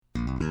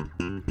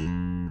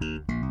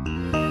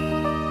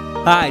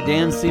Hi,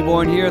 Dan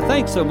Seaborn here.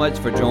 Thanks so much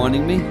for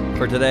joining me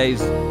for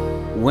today's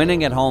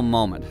winning at home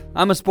moment.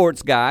 I'm a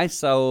sports guy,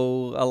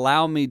 so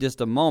allow me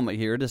just a moment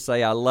here to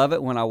say I love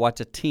it when I watch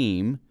a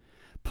team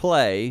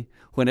play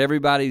when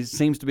everybody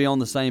seems to be on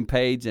the same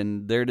page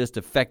and they're just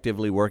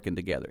effectively working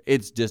together.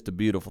 It's just a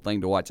beautiful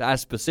thing to watch. I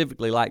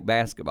specifically like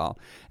basketball.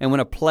 And when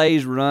a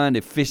play's run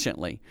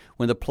efficiently,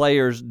 when the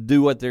players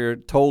do what they're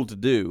told to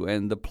do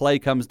and the play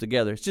comes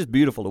together, it's just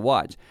beautiful to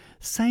watch.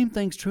 Same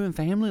thing's true in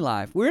family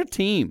life. We're a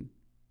team.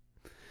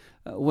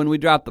 When we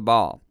drop the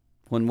ball,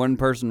 when one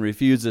person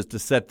refuses to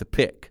set the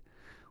pick,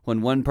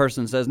 when one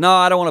person says, no,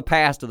 I don't want to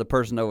pass to the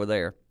person over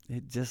there,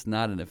 it's just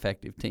not an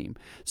effective team.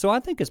 So I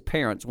think as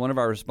parents, one of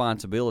our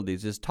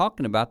responsibilities is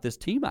talking about this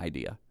team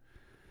idea.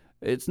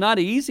 It's not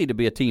easy to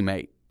be a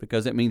teammate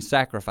because it means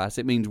sacrifice,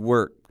 it means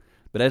work.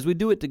 But as we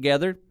do it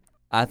together,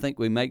 I think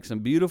we make some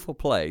beautiful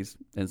plays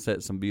and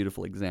set some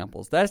beautiful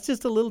examples. That's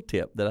just a little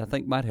tip that I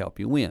think might help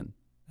you win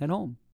at home.